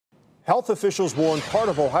Health officials warn part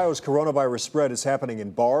of Ohio's coronavirus spread is happening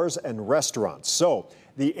in bars and restaurants. So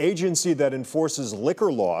the agency that enforces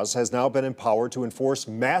liquor laws has now been empowered to enforce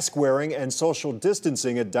mask wearing and social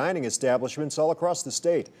distancing at dining establishments all across the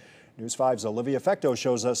state. News 5's Olivia Fecto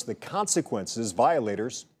shows us the consequences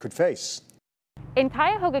violators could face. In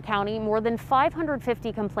Cuyahoga County, more than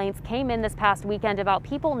 550 complaints came in this past weekend about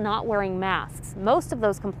people not wearing masks. Most of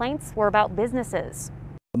those complaints were about businesses.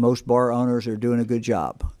 Most bar owners are doing a good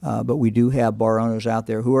job, but we do have bar owners out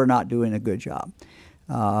there who are not doing a good job.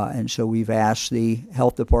 And so we've asked the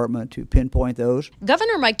health department to pinpoint those.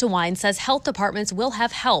 Governor Mike DeWine says health departments will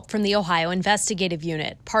have help from the Ohio Investigative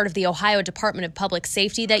Unit, part of the Ohio Department of Public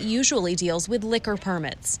Safety that usually deals with liquor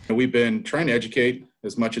permits. We've been trying to educate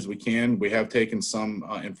as much as we can. We have taken some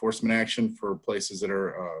enforcement action for places that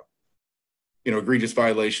are, egregious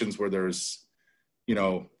violations where there's,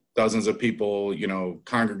 dozens of people,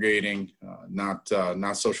 congregating, not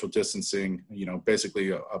social distancing,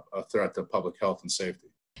 basically a threat to public health and safety.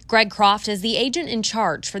 Greg Croft is the agent in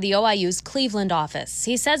charge for the OIU's Cleveland office.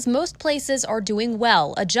 He says most places are doing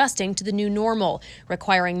well, adjusting to the new normal,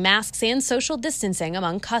 requiring masks and social distancing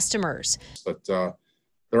among customers. But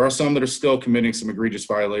there are some that are still committing some egregious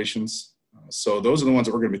violations. So those are the ones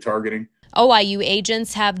that we're going to be targeting. OIU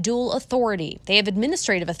agents have dual authority. They have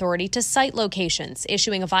administrative authority to cite locations,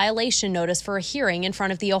 issuing a violation notice for a hearing in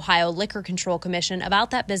front of the Ohio Liquor Control Commission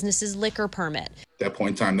about that business's liquor permit. At that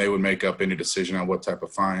point in time, they would make up any decision on what type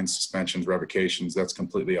of fines, suspensions, revocations. That's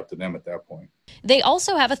completely up to them at that point. They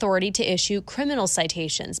also have authority to issue criminal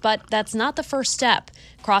citations, but that's not the first step.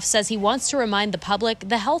 Croft says he wants to remind the public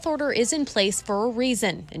the health order is in place for a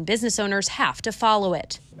reason, and business owners have to follow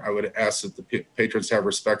it. I would ask that the patrons have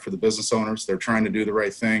respect for the business owners. They're trying to do the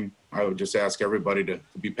right thing. I would just ask everybody to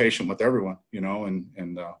be patient with everyone,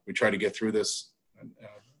 and we try to get through this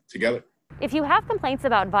together. If you have complaints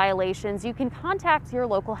about violations, you can contact your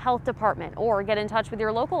local health department or get in touch with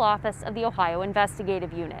your local office of the Ohio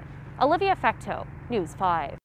Investigative Unit. Olivia Fecto, News 5.